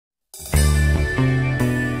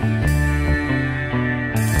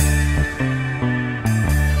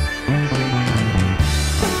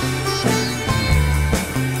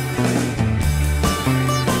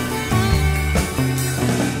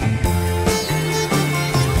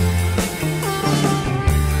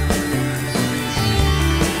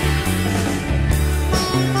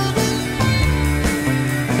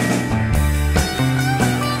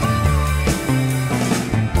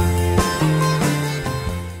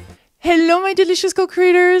Hello, my delicious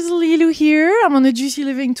co-creators. Lilou here. I'm on a Juicy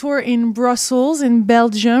Living tour in Brussels, in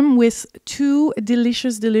Belgium, with two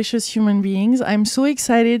delicious, delicious human beings. I'm so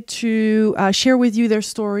excited to share with you their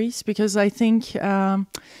stories because I think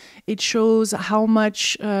it shows how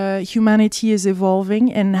much humanity is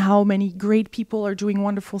evolving and how many great people are doing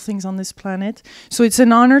wonderful things on this planet. So it's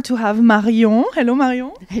an honor to have Marion. Hello,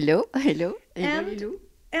 Marion. Hello, hello. Hello, Lilou.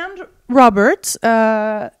 And Robert,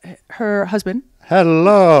 her husband.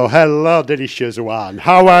 Hello, hello, delicious one.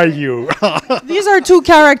 How are you? These are two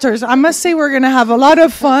characters. I must say we're going to have a lot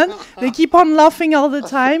of fun. They keep on laughing all the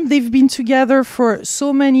time. They've been together for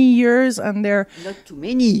so many years and they're... Not too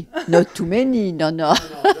many. Not too many. No, no.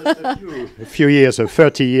 A few years,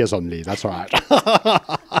 30 years only. That's right.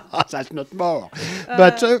 That's not more.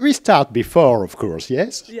 But we start before, of course,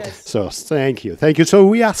 yes? Yes. So thank you. Thank you. So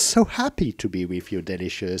we are so happy to be with you,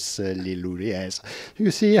 delicious Lilou, yes.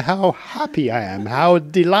 You see how happy I am, how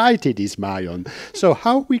delighted is Marion. So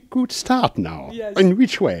how we could start now? Yes. In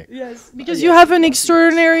which way? Yes, because you have an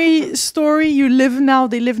extraordinary story. They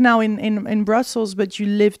live now in Brussels, but you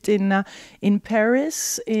lived in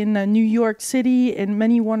Paris, in New York City, in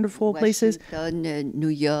many wonderful places. Washington, New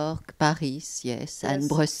York, Paris, yes, and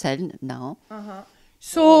Brussels now.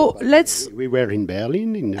 So let's... We were in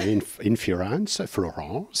Berlin, in Florence,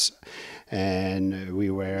 and we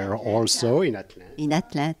were also in Atlanta. In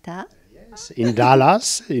Atlanta. In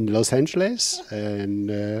Dallas, in Los Angeles,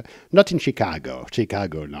 and not in Chicago.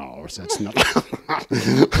 Chicago, no, that's not.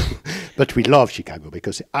 But we love Chicago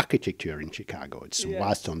because the architecture in Chicago, it's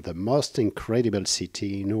was on the most incredible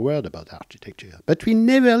city in the world about architecture. But we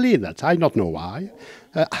never leave that. I don't know why.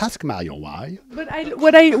 Ask Marion why. But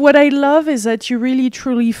what I love is that you really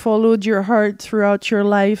truly followed your heart throughout your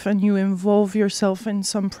life and you involve yourself in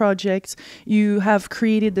some projects. You have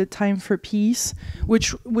created the Time for Peace,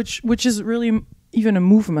 which is really even a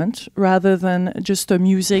movement rather than just a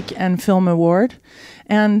music and film award.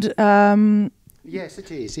 And yes,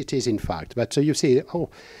 it is. It is in fact. But you see,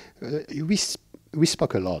 we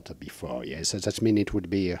spoke a lot before. Yes, that means it would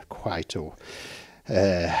be quite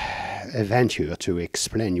a venture to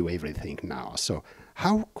explain you everything now. So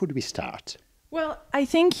how could we start? Well, I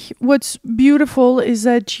think what's beautiful is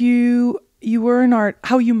that you were in art.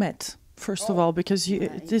 How you met, first of all, because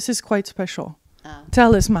this is quite special.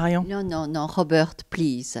 Tell us, Marion. No, Robert,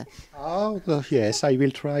 please. Oh yes, I will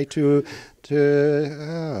try to.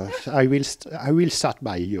 I will start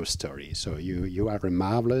by your story. So you are a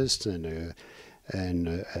marvelous and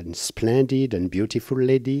splendid and beautiful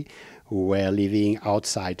lady who were living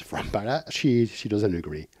outside from Paris. She doesn't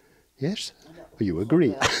agree. Yes, you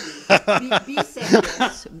agree. Be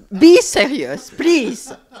serious. Be serious,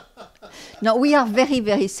 please. No, we are very,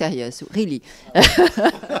 very serious, really.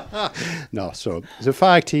 No, so the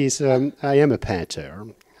fact is, I am a painter,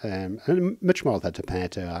 and much more than a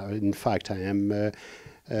painter. In fact, I am a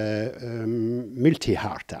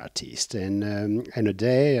multi-art artist, and a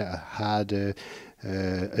day I had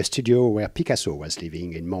a studio where Picasso was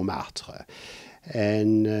living in Montmartre.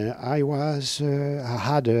 And I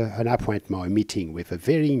had an appointment, a meeting with a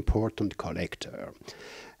very important collector.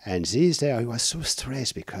 And this day I was so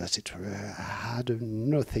stressed because I had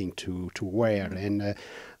nothing to wear. And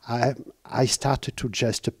I started to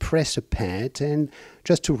just press a paint and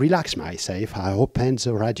just to relax myself, I opened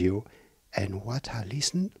the radio. And what I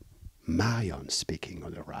listened? Marion speaking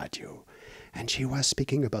on the radio. And she was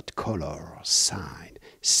speaking about color, sign,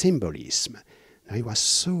 symbolism. I was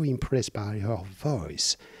so impressed by her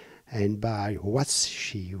voice and by what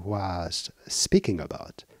she was speaking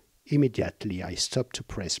about. Immediately, I stopped to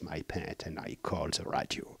press my pen and I called the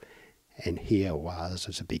radio. And here was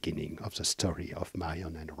the beginning of the story of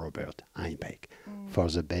Marion and Robert Einbeck. For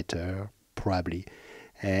the better, probably.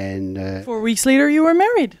 And 4 weeks later, you were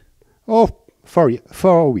married. Oh, 4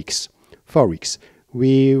 weeks. 4 weeks.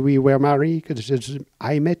 We were married.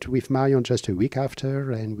 I met with Marion just a week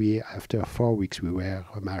after, and after 4 weeks we were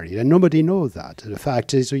married. And nobody knows that. The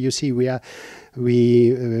fact is, you see, the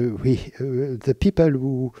people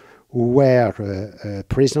who were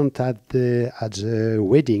present at the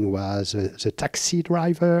wedding was the taxi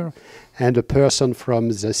driver and a person from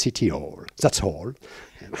the city hall. That's all.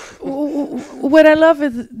 What I love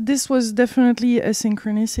is this was definitely a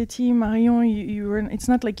synchronicity, Marion. You were. It's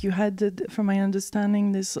not like you had, from my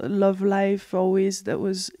understanding, this love life always. It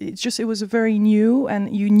was very new,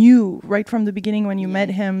 and you knew right from the beginning when you met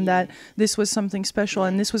him that this was something special,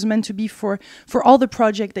 and this was meant to be for all the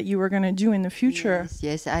project that you were going to do in the future.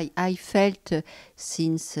 Yes, I felt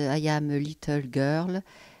since I am a little girl,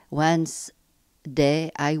 one day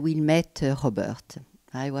I will meet Robert.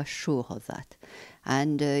 I was sure of that.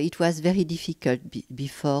 And it was very difficult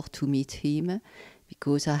before to meet him,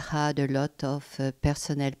 because I had a lot of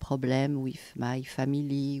personal problems with my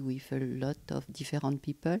family, with a lot of different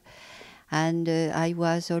people. And I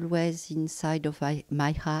was always inside of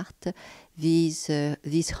my heart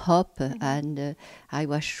this hope, and I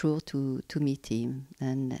was sure to meet him.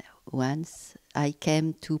 And once I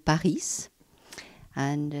came to Paris,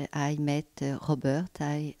 and I met Robert,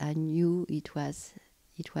 I knew it was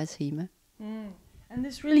him. And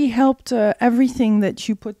this really helped everything that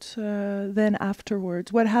you put then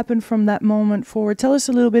afterwards. What happened from that moment forward? Tell us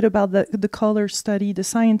a little bit about the color study, the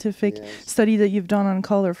scientific study that you've done on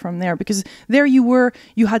color from there. Because there you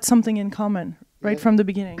had something in common right from the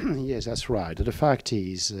beginning. Yes, that's right. The fact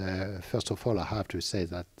is, first of all, I have to say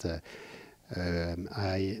that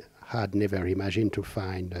I had never imagined to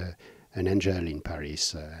find an angel in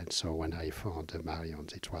Paris, and so when I found Marion,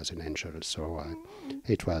 it was an angel. So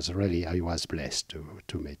it was really, I was blessed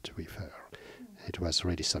to meet with her. It was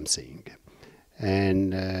really something.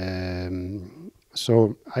 And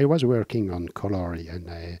so I was working on color,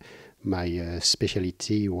 and my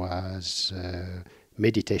specialty was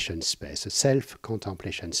meditation space, a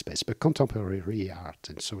self-contemplation space, but contemporary art,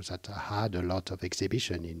 and so that I had a lot of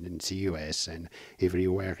exhibition in the US and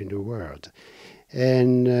everywhere in the world.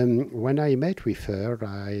 And when I met with her,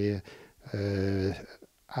 I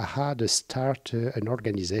had started an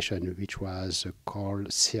organization which was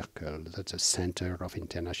called Circle. That's a Center of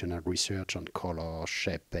International Research on Color,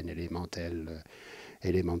 Shape, and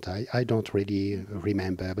Element. I don't really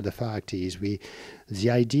remember, but the fact is, the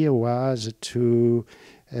idea was to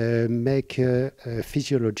make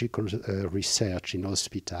physiological research in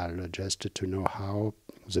hospital, just to know how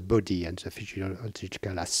the body and the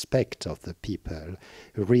physiological aspect of the people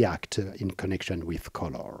react in connection with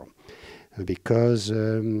color. Because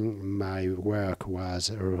my work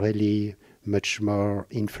was really much more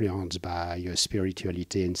influenced by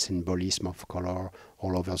spirituality and symbolism of color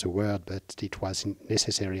all over the world, but it was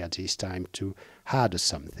necessary at this time to add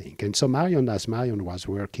something. And so Marion was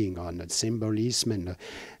working on symbolism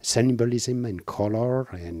and color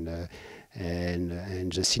and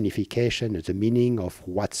the signification, the meaning of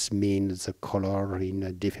what means the color in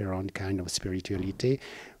a different kind of spirituality.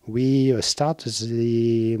 We started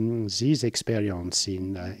this experience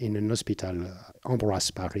in an hospital, Amor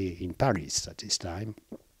in Paris at this time,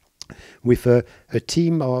 with a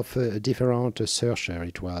team of different searchers.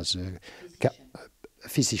 It was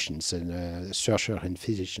physicians and searchers and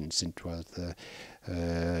physicians. It was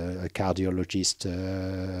a cardiologist,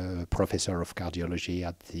 professor of cardiology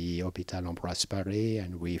at the Hôpital Ambroise Paré,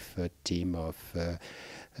 and with a team of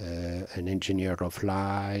an engineer of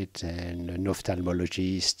light and an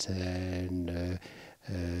ophthalmologist and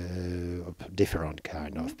different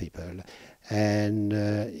kind of people. And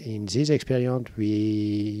in this experience,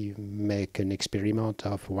 we make an experiment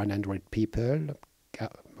of 100 people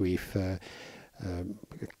with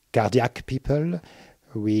cardiac people.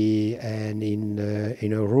 And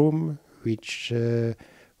in a room which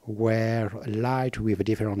were light with a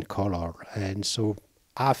different color. And so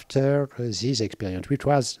after this experience, which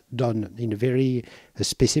was done in a very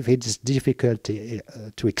specific, it's difficult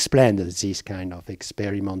to explain this kind of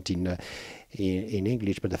experiment in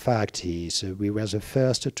English, but the fact is we were the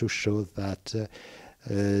first to show that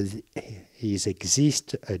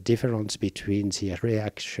exists a difference between the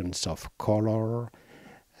reactions of color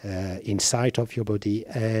inside of your body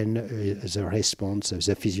and the response,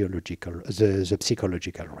 the physiological, the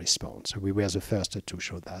psychological response. We were the first to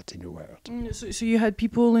show that in the world. So you had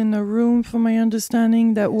people in the room, from my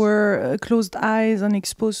understanding, that were closed eyes and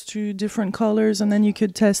exposed to different colors, and then you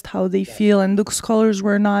could test how they feel. And those colors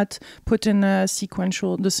were not put in a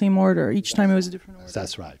sequential, the same order. Each time it was a different order.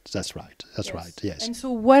 That's right. Yes. And so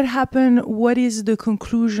what happened? What is the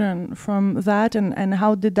conclusion from that, and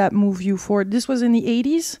how did that move you forward? This was in the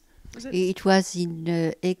 80s? It was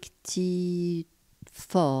in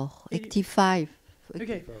 84, 85.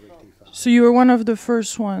 Okay. So you were one of the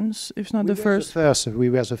first ones, if not the first. We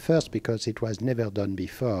were the first because it was never done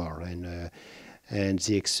before, and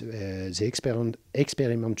the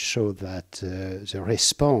experiment showed that the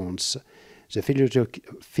response, the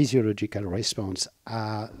physiological response,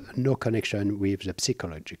 are no connection with the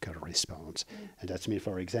psychological response. And that means,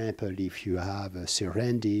 for example, if you have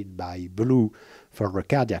surrounded by blue for a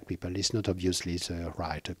cardiac people, it's not obviously the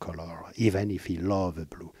right color, even if he loves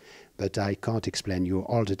blue. but I can't explain you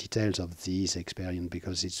all the details of this experience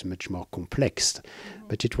because it's much more complex.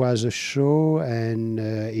 But it was a show, and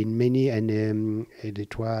it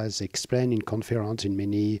was explained in conference in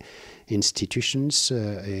many institutions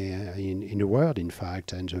in the world, in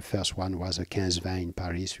fact. And the first one was a 15 in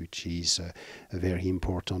Paris, which is a very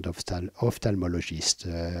important ophthalmologist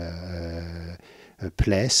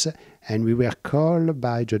place. And we were called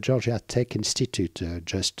by the Georgia Tech Institute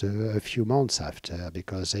just a few months after,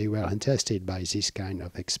 because they were interested by this kind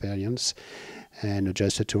of experience, and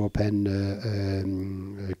just to open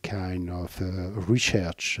a kind of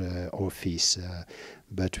research office.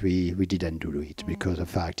 But we didn't do it because the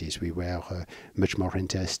fact is we were much more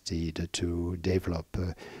interested to develop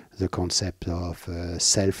the concept of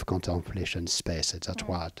self-contemplation space. That's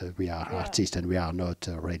what we are artists, and we are not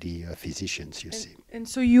really physicians, you see. And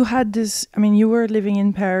so you had this, I mean, you were living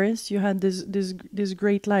in Paris, you had this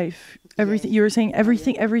great life. Everything, you were saying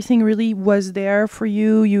everything really was there for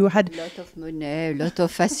you. You had a lot of money, a lot of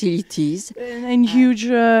facilities, and huge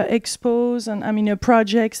expos, and I mean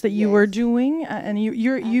projects that you were doing, and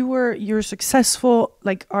you're successful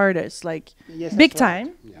like artist, like big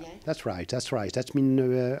time. Right. Yeah. That's right. That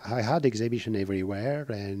means I had exhibition everywhere,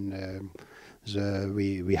 and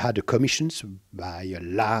we had commissions by a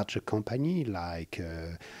large company like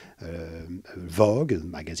Vogue,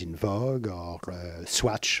 magazine Vogue, or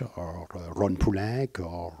Swatch, or Ron Poulenc,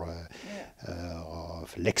 or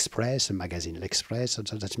L'Express, magazine L'Express. So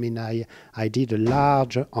that means I did a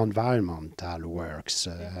large environmental works.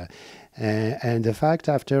 And the fact,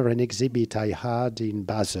 after an exhibit I had in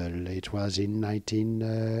Basel, it was in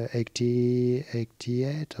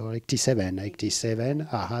 1988 or 87,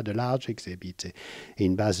 I had a large exhibit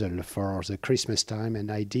in Basel for the Christmas time,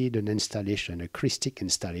 and I did an installation, a Christic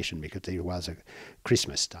installation, because it was a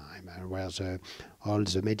Christmas time, where all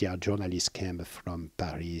the media journalists came from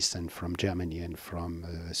Paris and from Germany and from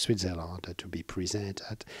Switzerland to be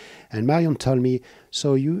presented. And Marion told me,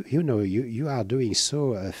 so you are doing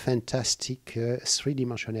so a fantastic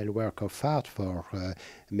three-dimensional work of art for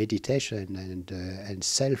meditation and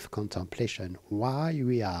self-contemplation. Why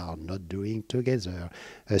we are not doing together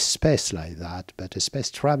a space like that, but a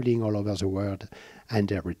space traveling all over the world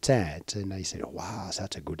under a tent? And I said, wow,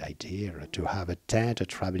 that's a good idea, to have a tent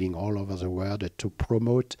traveling all over the world to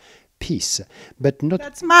promote peace, but not.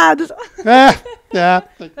 That's mad. Yeah,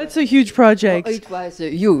 that's a huge project. Oh, it was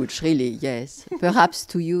huge, really. Yes, perhaps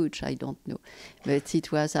too huge. I don't know, but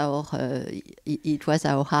it was our heart.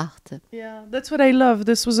 Yeah, that's what I love.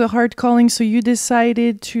 This was a hard calling, so you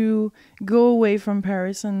decided to go away from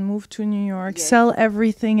Paris and move to New York, sell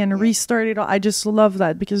everything, and restart it all. I just love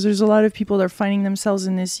that, because there's a lot of people that are finding themselves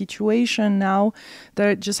in this situation now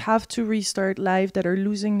that just have to restart life, that are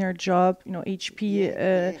losing their job. You know,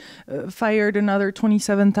 HP fired another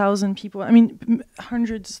 27,000 people. I mean,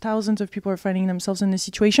 hundreds, thousands of people are finding themselves in this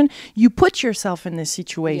situation. You put yourself in this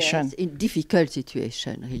situation. Yes, in difficult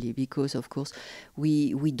situation, really, because of course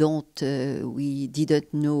we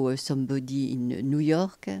didn't know somebody in New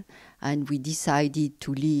York, and we decided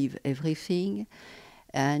to leave everything,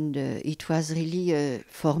 and it was really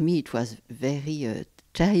for me it was very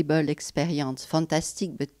terrible experience,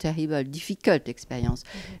 fantastic but terrible, difficult experience.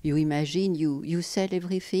 You imagine you sell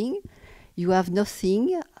everything, you have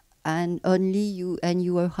nothing, and only you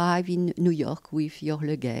arrive in New York with your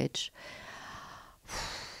luggage.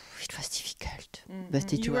 It was difficult,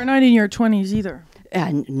 but you were not in your 20s either.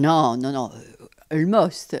 No,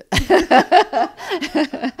 almost.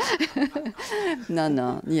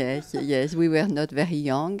 No, yes, we were not very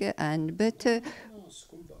young, but.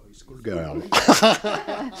 Schoolgirl.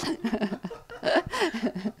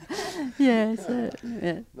 Yes.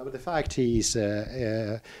 No, but the fact is,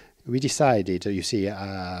 we decided. You see,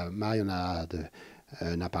 Marion had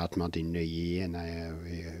an apartment in Neuilly,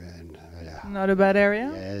 and not a bad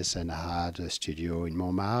area. Yes, and I had a studio in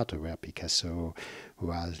Montmartre where Picasso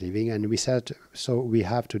was living, and we said, so we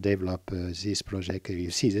have to develop this project.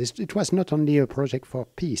 You see, it was not only a project for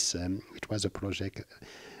peace; it was a project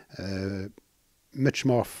much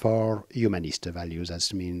more for humanist values,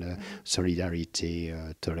 as mean solidarity,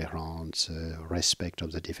 tolerance, respect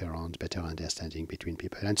of the difference, better understanding between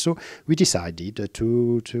people. And so we decided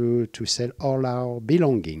to sell all our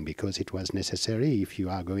belonging, because it was necessary if you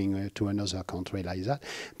are going to another country like that.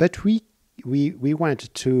 But we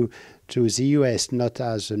went to the US not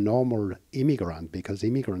as a normal immigrant, because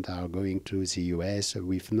immigrants are going to the US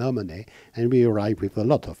with no money, and we arrived with a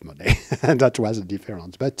lot of money. And that was a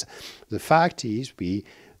difference. But the fact is, we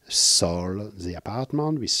sold the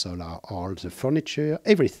apartment, we sold all the furniture,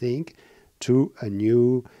 everything, to a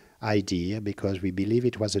new idea because we believe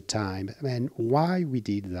it was a time. And why we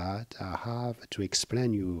did that, I have to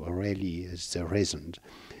explain you really the reason.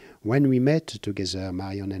 When we met together,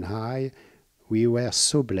 Marion and I, we were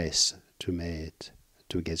so blessed to meet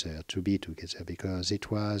together, to be together, because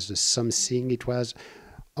it was something, it was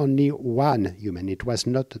only one human. It was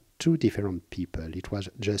not two different people. It was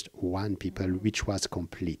just one people which was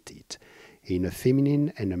completed in a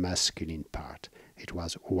feminine and a masculine part. It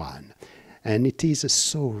was one. And it is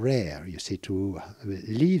so rare, you see, to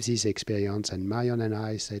live this experience. And Marion and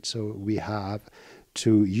I said, so we have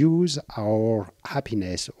to use our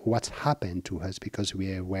happiness, what happened to us, because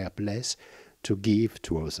we were blessed, to give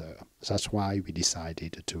to others. That's why we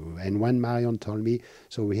decided to. And when Marion told me,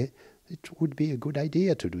 so it would be a good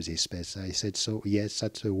idea to do this space, I said, so yes,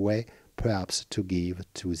 that's a way perhaps to give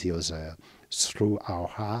to the other through our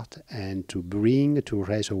heart and to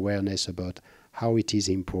raise awareness about how it is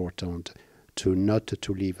important to not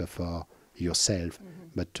to live for yourself,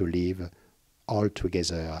 but to live all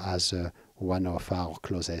together. As one of our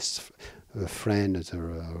closest friends,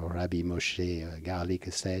 Rabbi Moshe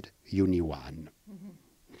Garlic, said, uni one.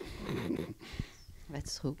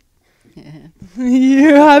 That's true. Yeah.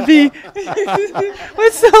 You're happy.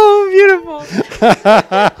 It's so beautiful.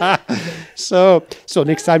 So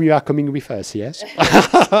next time you are coming with us, yes?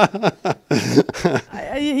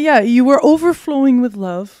 Yeah, you were overflowing with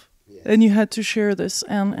love. Yes. And you had to share this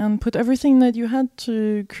and put everything that you had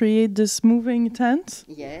to create this moving tent.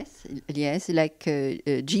 Yes, like a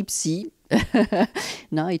gypsy.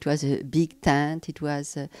 No, it was a big tent. It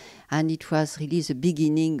was, and it was really the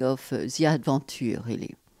beginning of the adventure,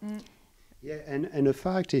 really. Yeah, and the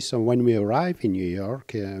fact is, when we arrived in New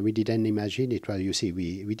York, we didn't imagine it. Well, you see,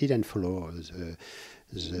 we didn't follow the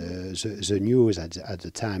news at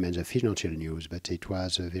the time and the financial news, but it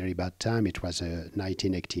was a very bad time. It was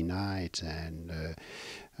 1989, and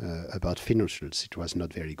about financials, it was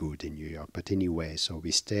not very good in New York. But anyway, so we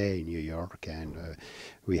stay in New York, and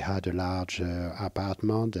we had a large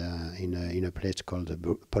apartment in a place called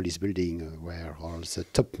the Police Building, where all the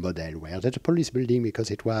top model were. That's a police building because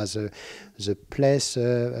it was the place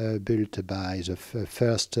built by the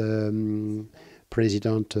first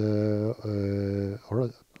President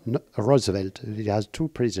Roosevelt. He has two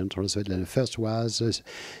presidents, Roosevelt, and the first was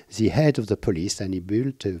the head of the police, and he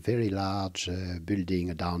built a very large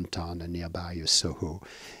building downtown nearby Soho.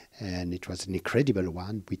 And it was an incredible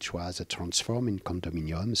one, which was transformed in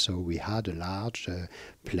condominium. So we had a large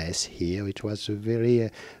place here. It was a very,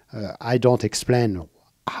 I don't explain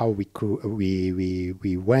how we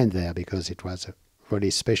went there because it was really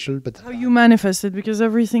special. But how you manifested, because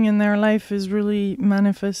everything in their life is really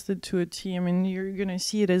manifested to a T. I mean, you're going to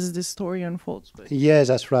see it as the story unfolds. But yes,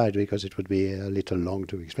 that's right, because it would be a little long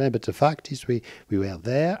to explain. But the fact is we were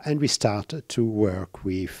there and we started to work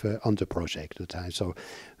with on the project at the time. So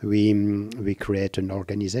we create an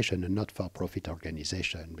organization, a not-for-profit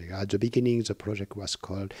organization. At the beginning, the project was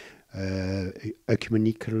called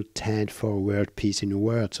Ecumenical Tent for World Peace in the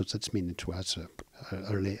World. So that means it was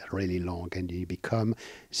really long, and it became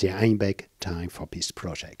the Einbeck Time for Peace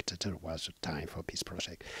Project. There was a Time for Peace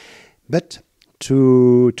Project. But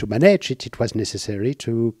to manage it, it was necessary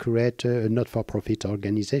to create a not-for-profit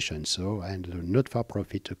organization. So, and the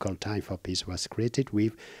not-for-profit called Time for Peace was created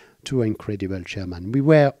with two incredible chairmen. We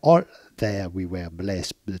were all there. We were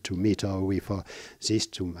blessed to meet with these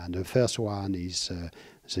two. And the first one is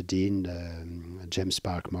the Dean, James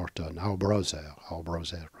Park Morton, our brother.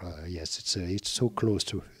 Yes, it's so close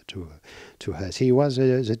to us. He was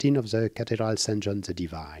the Dean of the Cathedral St. John the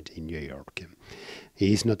Divine in New York.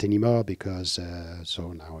 He is not anymore because,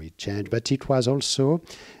 so now it changed. But it was also,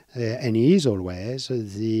 and he is always,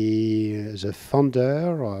 the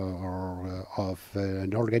founder of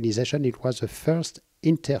an organization. It was the first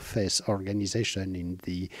interfaith organization in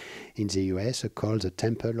the US called the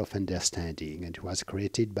Temple of Understanding, and it was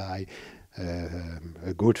created by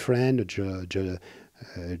a good friend,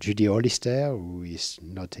 Judy Hollister, who is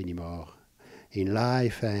not anymore in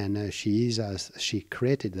life, and she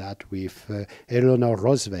created that with Eleanor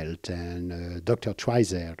Roosevelt and Dr.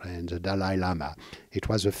 Schweitzer and the Dalai Lama. It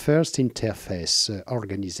was the first interfaith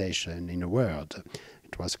organization in the world.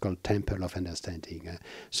 It was called Temple of Understanding.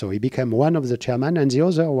 So he became one of the chairmen, and the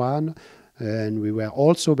other one, and we were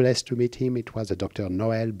also blessed to meet him, it was Dr.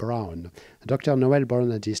 Noel Brown. Dr. Noel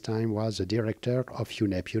Brown at this time was the director of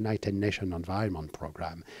UNEP, United Nations Environment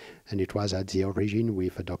Program. And it was at the origin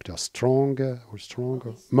with Dr.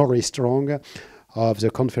 Maurice Strong of the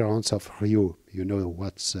Conference of Rio. You know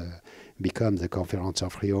what's become the Conference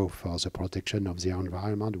of Rio for the protection of the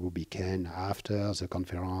environment, who became after the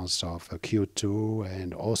Conference of Kyoto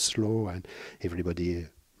and Oslo, and everybody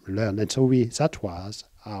learn. And so that was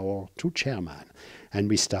our two chairmen. And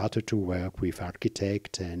we started to work with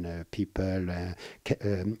architects and people,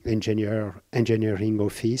 engineering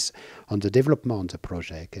office on the development of the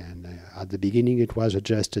project. And at the beginning, it was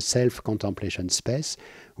just a self-contemplation space,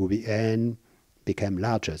 and became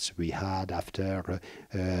larger. We had after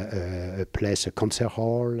a place, a concert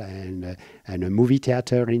hall, and a movie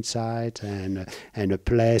theater inside, and a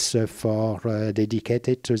place for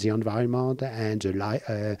dedicated to the environment, and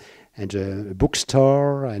a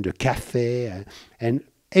bookstore, and a cafe, and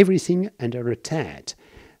everything under a tent.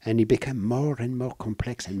 And it became more and more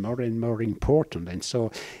complex and more important.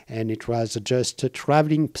 And it was just a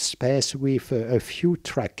traveling space with a few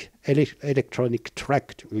electronic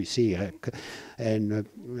track, we see.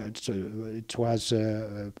 It was,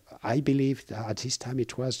 I believe, at this time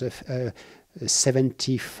it was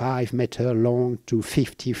 75 meter long to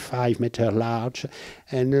 55 meter large.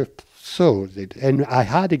 And and I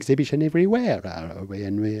had exhibition everywhere.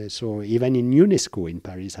 So even in UNESCO in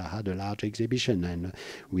Paris, I had a large exhibition, and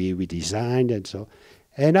we designed and so.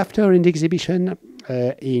 And after an exhibition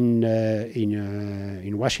in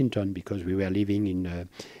Washington, because we were living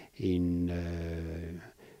in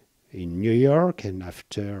New York, and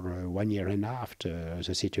after 1 year and a half, the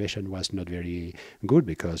situation was not very good,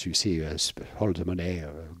 because you see all the money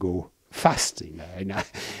go fast.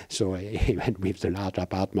 So even with the large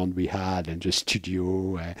apartment we had and the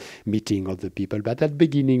studio, meeting other people. But at the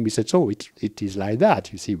beginning we said, so it is like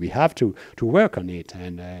that. You see, we have to work on it,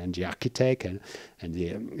 and the architect and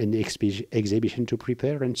the exhibition to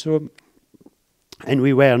prepare. And so, and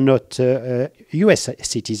we were not US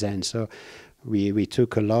citizens, so we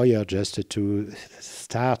took a lawyer just to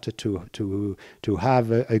start to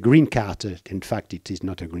have a green card. In fact, it is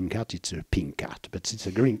not a green card; it's a pink card, but it's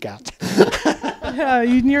a green card. Yeah,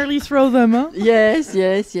 you nearly throw them, huh? Yes.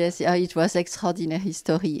 It was extraordinary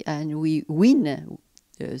story, and we win at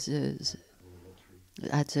the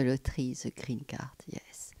lottery the green card.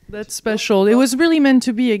 Yes. That's special. It was really meant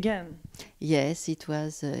to be again. Yes, it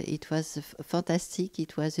was fantastic.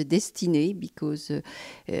 It was a destiny, because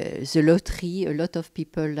the lottery, a lot of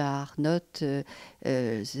people are not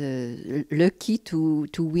lucky to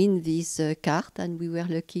win this card, and we were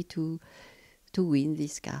lucky to win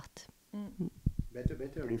this card.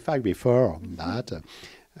 Better. In fact, before that,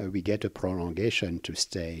 we get a prolongation to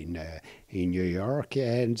stay in New York,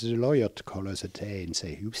 and the lawyer called us a day and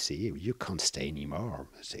say, "You see, you can't stay anymore."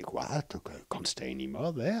 I say, "What? Can't stay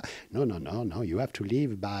anymore there?" No. You have to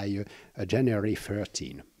leave by January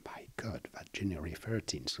 13. My God, that January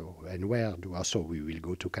 13. So, and where do also we will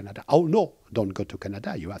go to Canada? Oh no, don't go to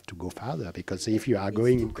Canada. You have to go farther, because if you are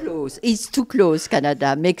going too close, it's too close.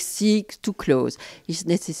 Canada, Mexico, too close. It's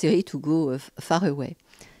necessary to go far away.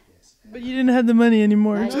 But you didn't have the money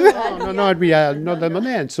anymore. No, we had not the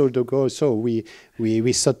money, and so to go. So we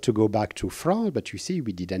thought to go back to France, but you see,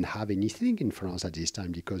 we didn't have anything in France at this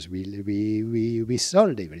time, because we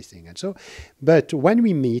sold everything, and so. But when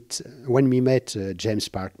we met James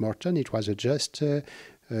Park Morton, it was just 2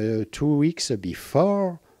 weeks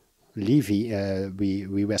before leaving.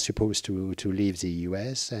 We were supposed to leave the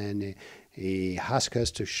US, and he asked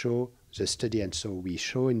us to show the study, and so we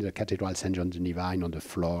show in the Cathedral St. John the Divine on the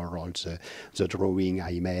floor all the drawing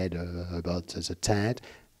I made about the tent.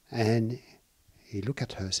 And he looked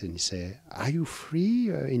at us and he said, "Are you free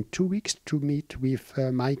in 2 weeks to meet with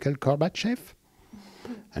Michael Gorbachev?"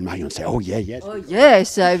 And Marion said, "Oh yeah, yes." Oh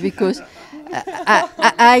yes, because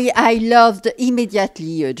I loved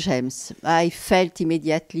immediately James. I felt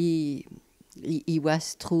immediately he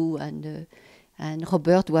was true, and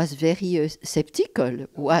Robert was very skeptical.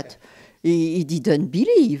 What? He didn't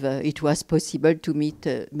believe it was possible to meet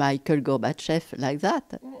Michael Gorbachev like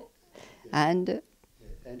that. And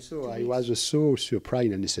so I was so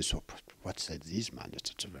surprised, and he said, "So what's this man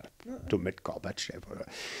to meet Gorbachev?"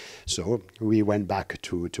 So we went back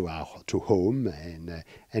to home, and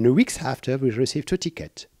a week after we received two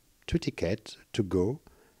tickets to go,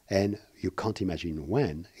 and you can't imagine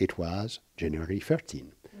when. It was January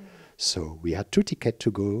 13. So we had 2 tickets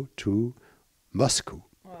to go to Moscow.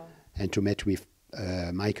 Wow. And to meet with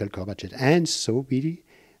Michael Gorbachev. And so we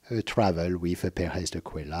travel with Pérez de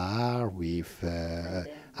Cuéllar, with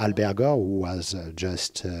Albert Gore, who was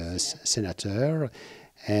just senator,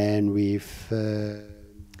 and with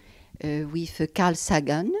Carl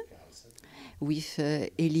Sagan, with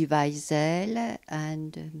Elie Wiesel,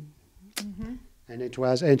 and. And it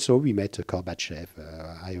was, and so we met Gorbachev.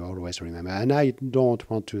 I always remember, and I don't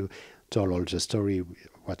want to tell all the story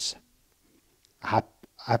what's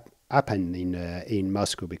happened in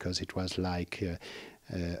Moscow, because it was like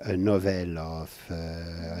a novel of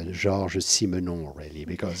Georges Simenon, really,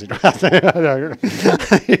 because it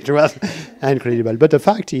was incredible. But the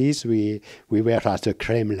fact is, we were at the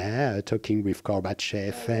Kremlin talking with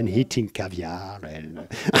Gorbachev and eating caviar.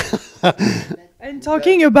 And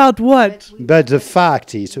talking about what? But the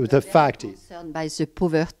fact is, concerned by the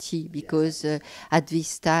poverty, because at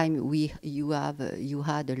this time you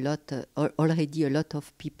had a lot already a lot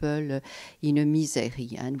of people in a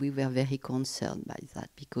misery, and we were very concerned by that,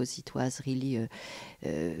 because it was really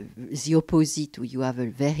the opposite. You have a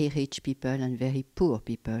very rich people and very poor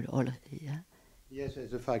people already. Yeah? Yes,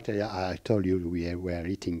 the fact I told you we were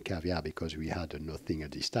eating caviar because we had nothing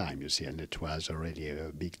at this time, you see, and it was already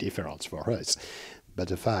a big difference for us. But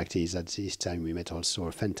the fact is that this time we met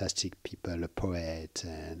also fantastic people, a poet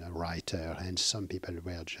and a writer, and some people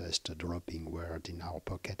were just dropping words in our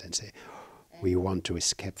pocket and say, we want to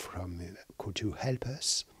escape from, could you help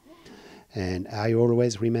us? And I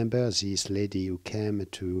always remember this lady who came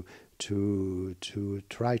to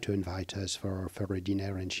try to invite us for a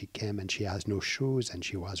dinner, and she came and she has no shoes and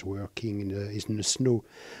she was working in the snow.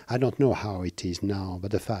 I don't know how it is now, but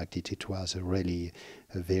the fact it was really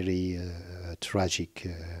a very tragic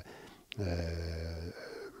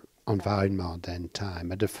environment and time.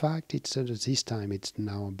 But the fact it's this time it's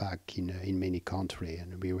now back in many countries,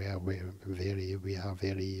 and we are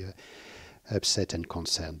very upset and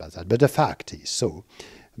concerned by that. But the fact is so.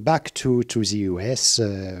 Back to the US,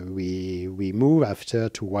 we moved after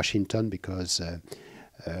to Washington because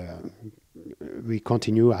we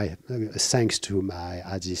continue. Thanks to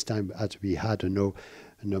at this time, as we had no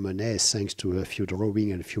money, thanks to a few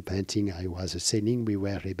drawing and a few painting I was selling, we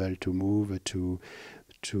were able to move to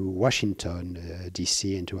Washington,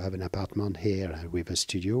 D.C., and to have an apartment here with a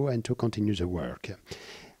studio and to continue the work.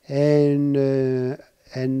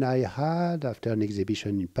 And I had, after an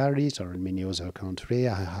exhibition in Paris or in many other countries,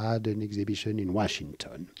 I had an exhibition in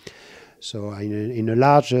Washington. So in a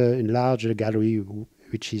larger gallery,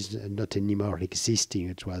 which is not anymore existing,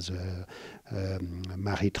 it was a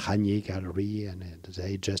Marie Trenet gallery, and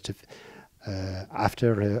they just,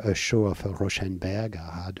 after a show of Rauschenberg,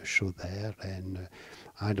 I had a show there, and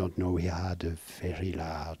I don't know, we had a very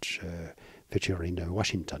large feature in the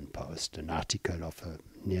Washington Post, an article of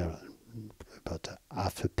near about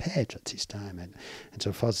half a page at this time, and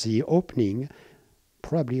so for the opening,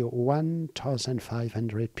 probably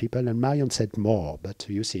 1,500 people, and Marion said more, but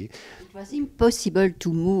you see. It was impossible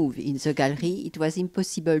to move in the gallery. It was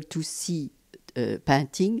impossible to see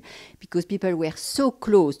painting, because people were so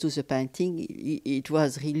close to the painting. It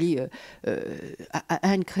was really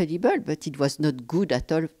incredible, but it was not good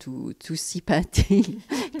at all to see painting.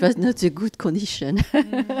 It was not a good condition.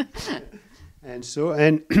 And so,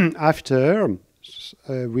 and after,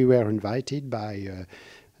 we were invited by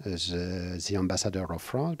the ambassador of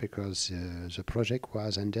France, because the project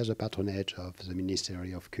was under the patronage of the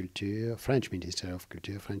Ministry of Culture, French Ministry of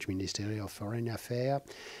Culture, French Ministry of Foreign Affairs,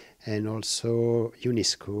 and also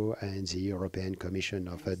UNESCO and the European Commission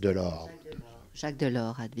of Delors. Jacques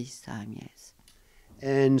Delors at this time, yes.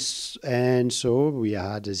 And so we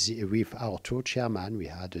had, with our two chairmen, we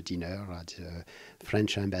had a dinner at the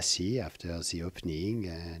French embassy after the opening,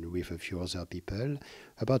 and with a few other people.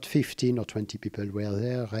 About 15 or 20 people were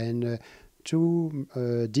there, and two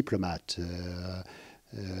diplomats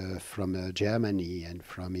from Germany and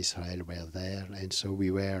from Israel were there. And so we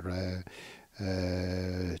were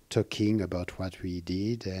talking about what we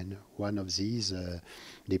did, and one of these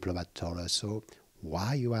diplomats told us, so,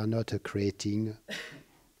 why you are not creating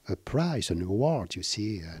a prize, an award, you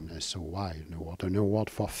see? And so why an award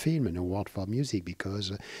for film, an award for music?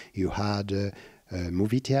 Because you had a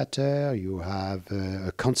movie theater, you have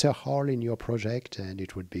a concert hall in your project, and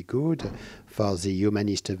it would be good for the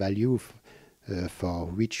humanist value for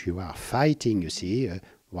which you are fighting, you see.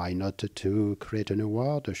 Why not to create an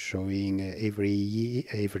award showing every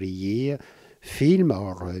year film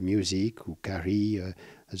or music who carry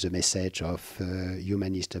the message of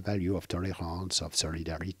humanist value, of tolerance, of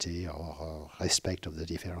solidarity, or respect of the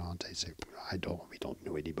different. I say, we don't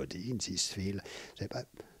know anybody in this field. Say, but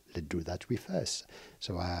let's do that with us.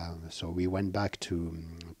 So we went back to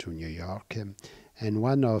New York, and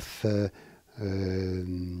one of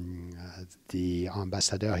the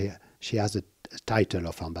ambassador here, she has a title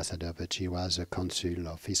of ambassador, but she was a consul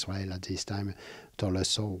of Israel at this time, told us,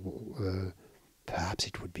 so perhaps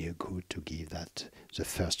it would be good to give the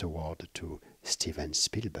first award to Steven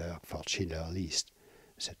Spielberg for Schindler's List.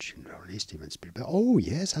 said, Schindler List, Steven Spielberg. Oh,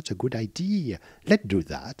 yes, that's a good idea. Let's do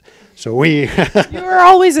that. So we... You are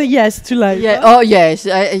always a yes to life. Yeah. Huh? Oh, yes.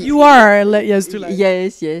 You are a yes to life.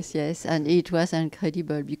 Yes, yes, yes. And it was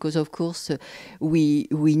incredible because, of course, we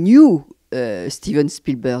knew Steven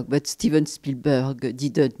Spielberg, but Steven Spielberg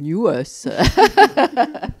didn't knew us.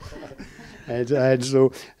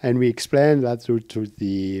 and we explained that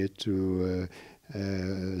to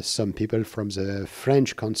some people from the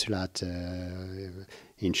French consulate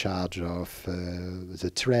in charge of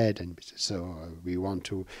the trade, and so we want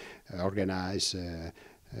to organize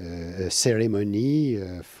a ceremony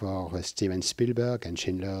for Steven Spielberg and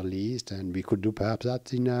Schindler List, and we could do perhaps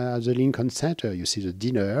that in the Lincoln Center. You see the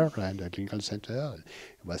dinner, and at Lincoln Center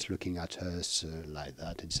he was looking at us like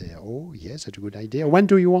that and say, "Oh yes, that's a good idea. When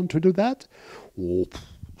do you want to do that?" "Oh,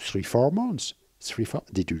 3-4 months.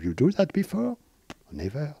 3-4. Did you do that before?"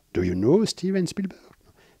 "Never." "Do you know Steven Spielberg?"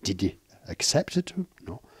 "Did he accept it?"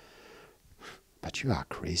 "No." "But you are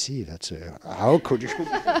crazy. That's how could you?"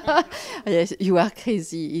 Yes, you are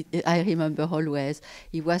crazy. I remember always.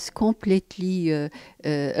 He was completely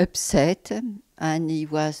upset, and he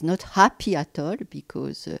was not happy at all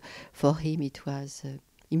because for him it was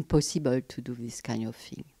impossible to do this kind of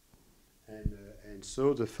thing. And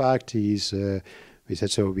so the fact is, we said,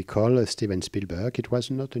 so we call Steven Spielberg. It was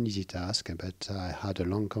not an easy task, but I had a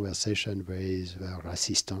long conversation with our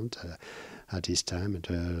assistant at this time, and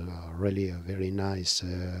really a very nice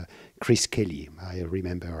Chris Kelly. I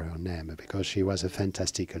remember her name because she was a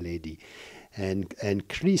fantastic lady. And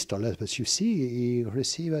Chris told us, but you see, he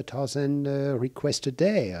received 1,000 requests a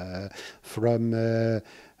day from a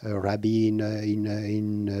rabbi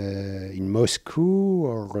in Moscow,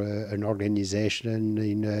 or an organization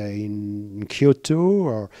in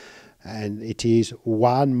Kyoto, and it is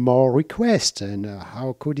one more request, and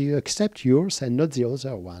how could you accept yours and not the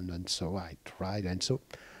other one? And so I tried, and so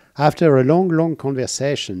after a long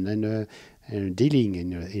conversation and dealing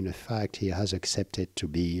in fact, he has accepted to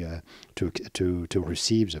be to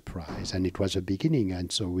receive the prize, and it was a beginning.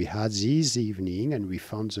 And so we had this evening, and we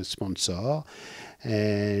found the sponsor,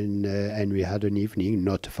 and we had an evening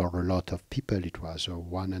not for a lot of people. It was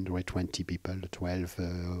 120 people, 12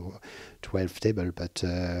 table, but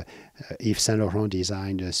Yves Saint Laurent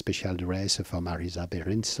designed a special dress for Marisa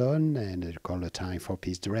Berenson, and it called a time for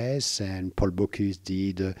peace dress, and Paul Bocuse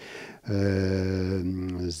did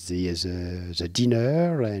the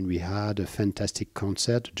dinner, and we had a fantastic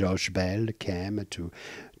concert. Josh Bell came to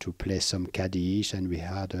play some Kaddish, and we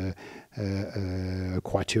had a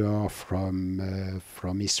quatuor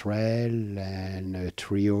from Israel and a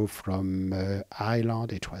trio from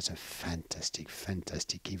Ireland. It was a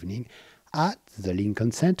fantastic evening at the Lincoln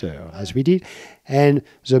Center, as we did. And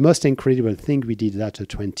the most incredible thing, we did that the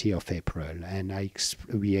 20th of April. And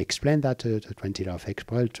we explained that the 20th of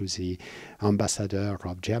April to the ambassador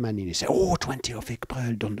of Germany. He said, "Oh, 20th of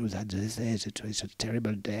April, don't do that these days. It's a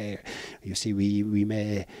terrible day. You see,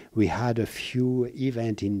 we had a few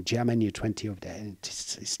events in Germany, 20th of day.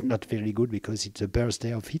 It's not very good because it's the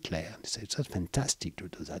birthday of Hitler." And he said, "It's fantastic to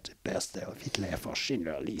do that, the birthday of Hitler for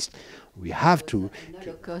Schindler List. We have to..."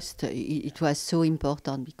 Holocaust, it was so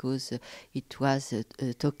important because it was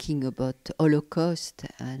talking about Holocaust,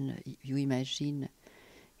 and you imagine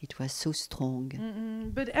it was so strong.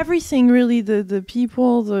 But everything really, the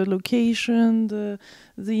people, the location,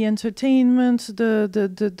 the entertainment,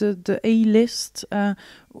 the A-list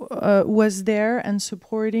was there and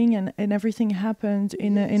supporting, and everything happened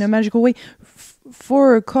in a magical way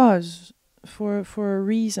for a cause. For a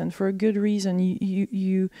reason, for a good reason.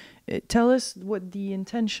 You tell us what the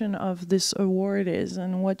intention of this award is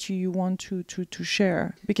and what you want to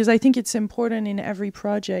share, because I think it's important in every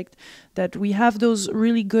project that we have those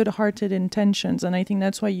really good-hearted intentions, and I think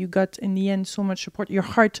that's why you got in the end so much support. Your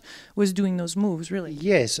heart was doing those moves, really.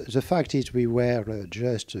 Yes, the fact is we were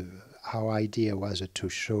our idea was to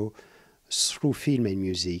show through film and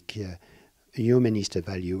music humanist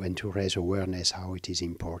value and to raise awareness how it is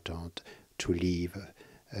important to live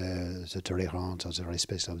the tolerance or the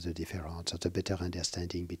respect of the difference or the better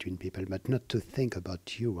understanding between people, but not to think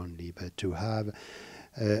about you only, but to have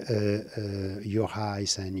your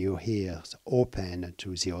eyes and your ears open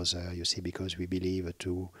to the other, you see, because we believe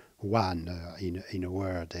to one in a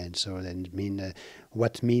word, and so then mean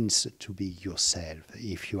what means to be yourself.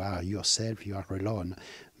 If you are yourself, you are alone,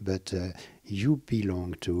 but you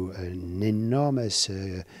belong to an enormous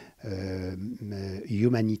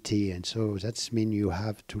humanity, and so that means you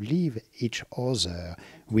have to live each other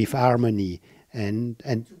with harmony and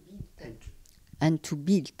to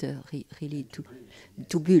build, really to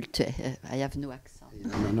build. I have no accent.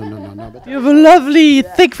 No. But you have a lovely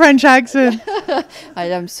thick French accent. I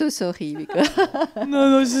am so sorry. Because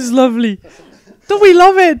No, this is lovely. Don't we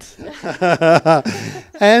love it?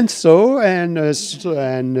 And so and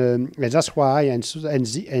that's why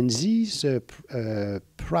these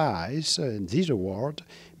prize this award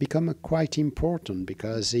become quite important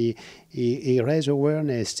because he raised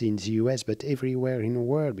awareness in the US but everywhere in the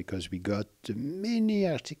world because we got many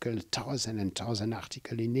articles, thousand and thousand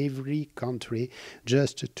articles in every country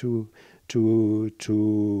just to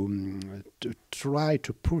try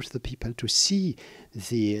to push the people to see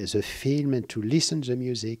the film and to listen to the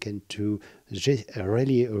music and to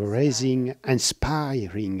really raising,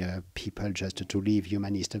 inspiring people just to live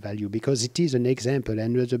humanist value because it is an example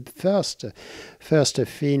and the first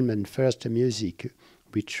film and first music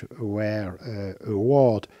which were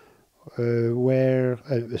award were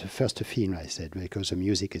the first film I said because the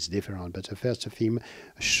music is different but the first film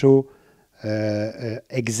show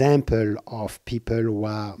example of people who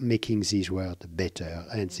are making this world better,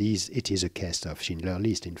 and it is a case of Schindler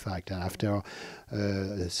List. In fact, after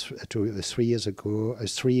 3 years ago,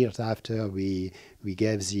 3 years after we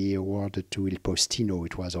gave the award to Il Postino,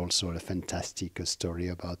 it was also a fantastic story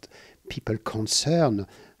about people concerned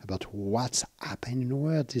about what's happening in the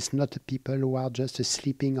world. It's not people who are just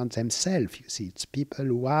sleeping on themselves. You see, it's people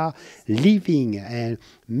who are living and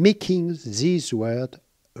making this world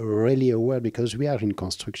really a world because we are in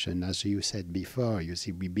construction, as you said before. You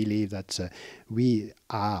see, we believe that we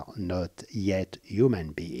are not yet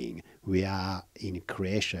human being. We are in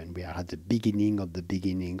creation. We are at the beginning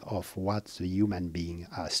of what the human being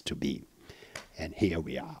has to be. And here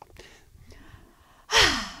we are.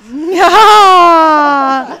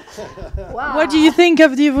 Wow. What do you think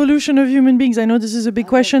of the evolution of human beings? I know this is a big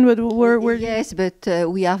question, but we're yes, but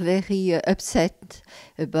we are very upset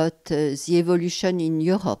about the evolution in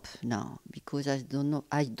Europe now because I don't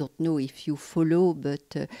know if you follow,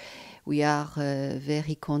 but we are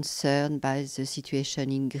very concerned by the situation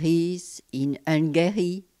in Greece, in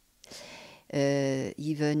Hungary,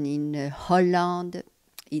 even in Holland.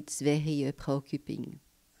 It's very preoccupying.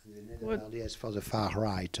 Yes, for the far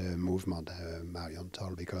right movement, Marion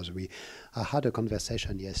told, because I had a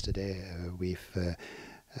conversation yesterday with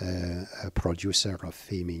a producer of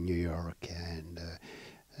film in New York and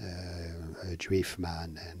a Jewish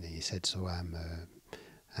man, and he said, "So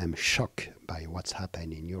I'm shocked by what's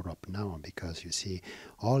happening in Europe now because you see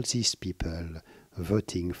all these people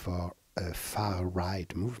voting for a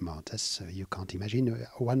far-right movement. That's, you can't imagine.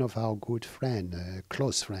 One of our good friend,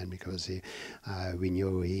 close friend, because we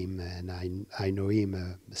knew him, and I know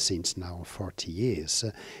him since now 40 years.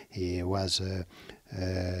 He was a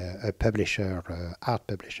publisher, art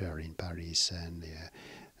publisher in Paris,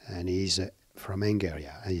 and he's from Hungary.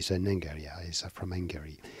 He's from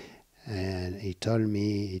Hungary. And he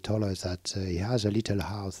told us that he has a little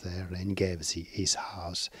house there and gave his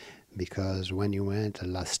house because when he went the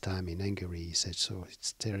last time in Hungary, he said, "So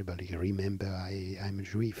it's terrible. You remember, I'm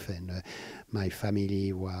Jewish and my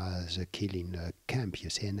family was killed in a camp, you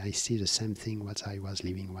see, and I see the same thing what I was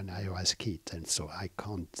living when I was a kid, and so I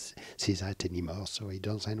can't see that anymore." So he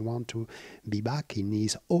doesn't want to be back in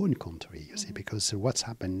his own country, you see, because what's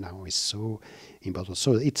happened now is so important.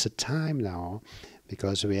 So it's a time now,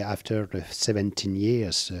 because after 17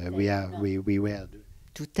 years, we were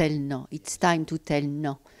to tell no. It's time to tell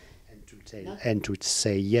no. And to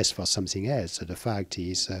say yes for something else. The fact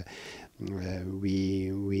is,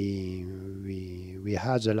 we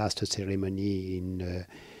had the last ceremony in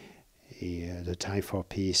the Time for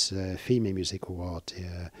Peace Film and Music Award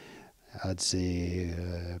at the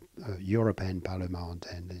European Parliament,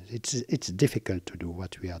 and it's difficult to do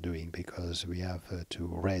what we are doing because we have to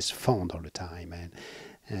raise funds all the time, and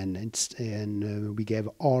we gave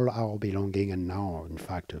all our belonging, and now in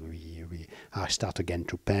fact I start again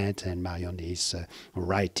to paint, and Marion is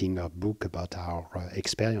writing a book about our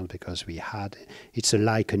experience because it's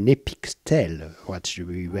like an epic tale what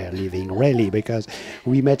we were living really, because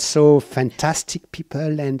we met so fantastic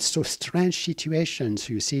people and so strange situations.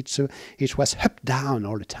 You see, it was up down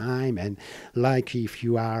all the time, and like if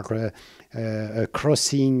you are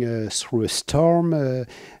crossing through a storm,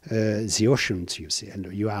 the oceans, you see, and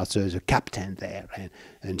you are the captain there,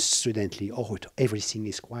 and suddenly, everything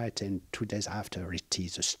is quiet, and 2 days after it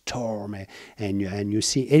is a storm, and you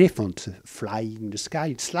see elephants flying in the sky.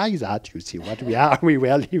 It's like that, you see, what we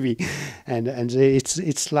were living, and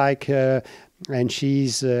it's like. And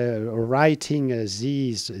she's writing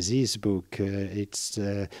this book. It's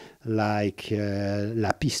like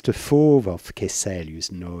La Piste Fauve of Kessel, you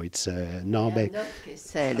know. It's Norbert. I am not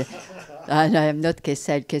Kessel. I am not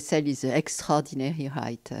Kessel. Kessel is an extraordinary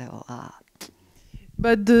writer.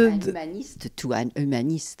 But An humanist to an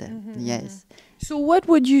humanist, yes. So what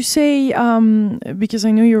would you say, because I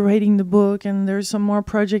know you're writing the book and there's some more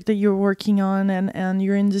project that you're working on and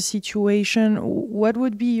you're in the situation, what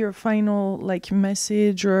would be your final like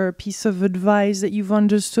message or piece of advice that you've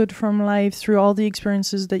understood from life through all the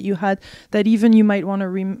experiences that you had that even you might want to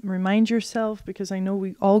remind yourself, because I know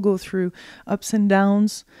we all go through ups and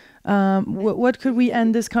downs. What could we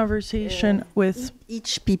end this conversation with?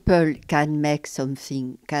 Each people can make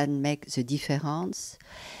something, can make the difference.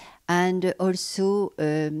 And also,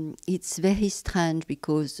 it's very strange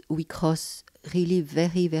because we cross really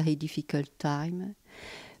very, very difficult time.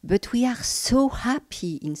 But we are so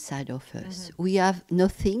happy inside of us. We have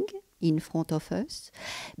nothing in front of us,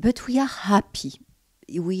 but we are happy.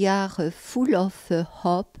 We are full of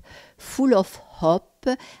hope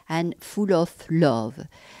and full of love.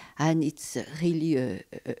 And it's really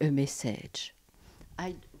a message.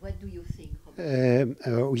 What do you think?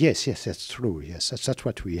 Yes, that's true. Yes, that's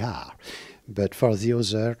what we are. But for the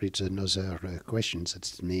other, it's another question.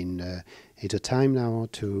 That's it's a time now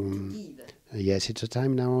to yes, it's a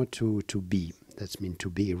time now to be. That's to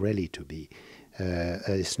be, really to be.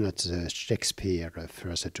 It's not Shakespeare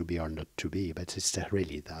first to be or not to be, but it's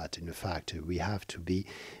really that. In fact, we have to be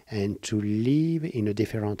and to live in a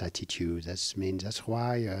different attitude. That's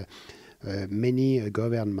why. Many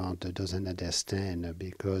government doesn't understand,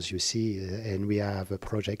 because you see, and we have a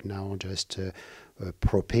project now just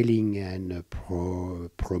propelling and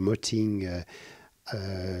promoting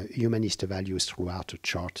humanist values throughout a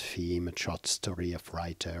short film, a short story of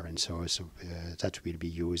writer, and so that will be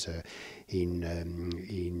used in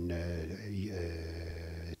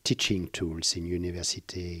teaching tools in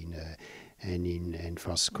university, and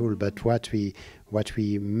for school. But what we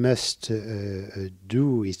must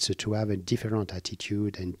do is to have a different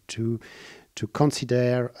attitude and to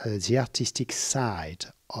consider the artistic side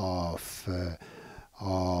of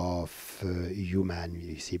human,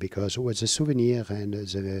 you see, because the souvenir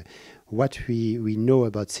and what we know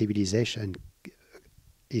about civilization,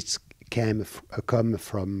 it's come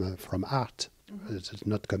from art. It's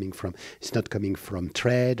not coming from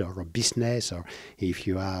trade or business, or if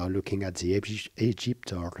you are looking at the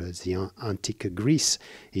Egypt or the antique Greece,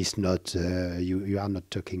 it's not you are not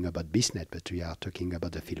talking about business, but we are talking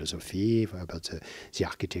about the philosophy, about the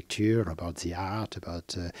architecture, about the art, about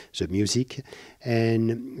the music,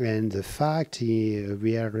 and the fact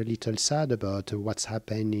we are a little sad about what's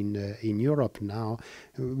happened in Europe now.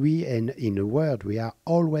 We and in the world we are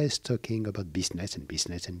always talking about business and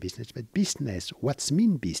business and business, but business. What's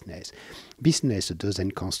mean business? Business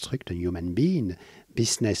doesn't construct a human being.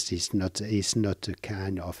 Business is not a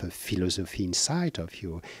kind of a philosophy inside of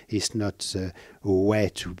you. It's not a way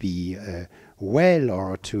to be well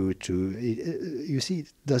or to you see,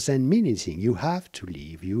 it doesn't mean anything. You have to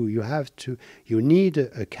live. You need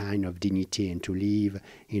a kind of dignity and to live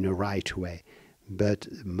in a right way. But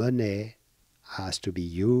money has to be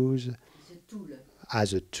used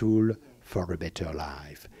as a tool for a better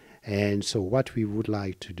life. And so what we would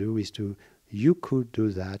like to do is you could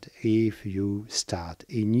do that if you start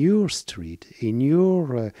in your street, in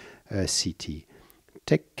your city.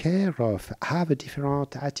 Take care of, have a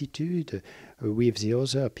different attitude with the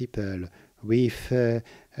other people, with the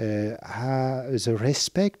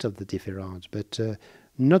respect of the difference, but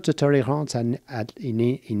not the tolerance in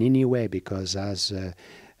any way, because as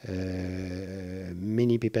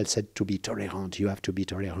many people said, to be tolerant, you have to be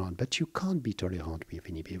tolerant, but you can't be tolerant with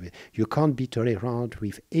any people. You can't be tolerant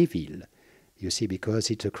with evil, you see, because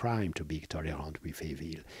it's a crime to be tolerant with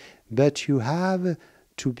evil. But you have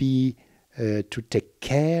to be to take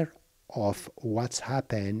care of what's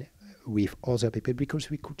happened with other people, because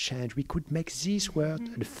we could change, we could make this world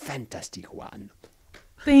a fantastic one.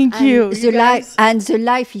 Thank you. The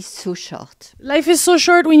life is so short. Life is so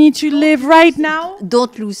short. We need to live right now.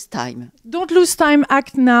 Don't lose time. Don't lose time.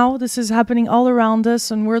 Act now. This is happening all around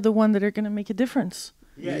us, and we're the one that are going to make a difference.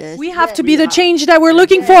 Yes. We have to be the change that we're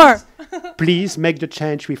looking for. Please make the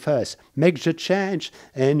change with us. Make the change,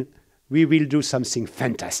 and we will do something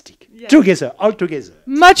fantastic. Yes. Together, all together.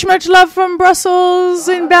 Much love from Brussels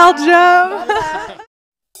in Belgium.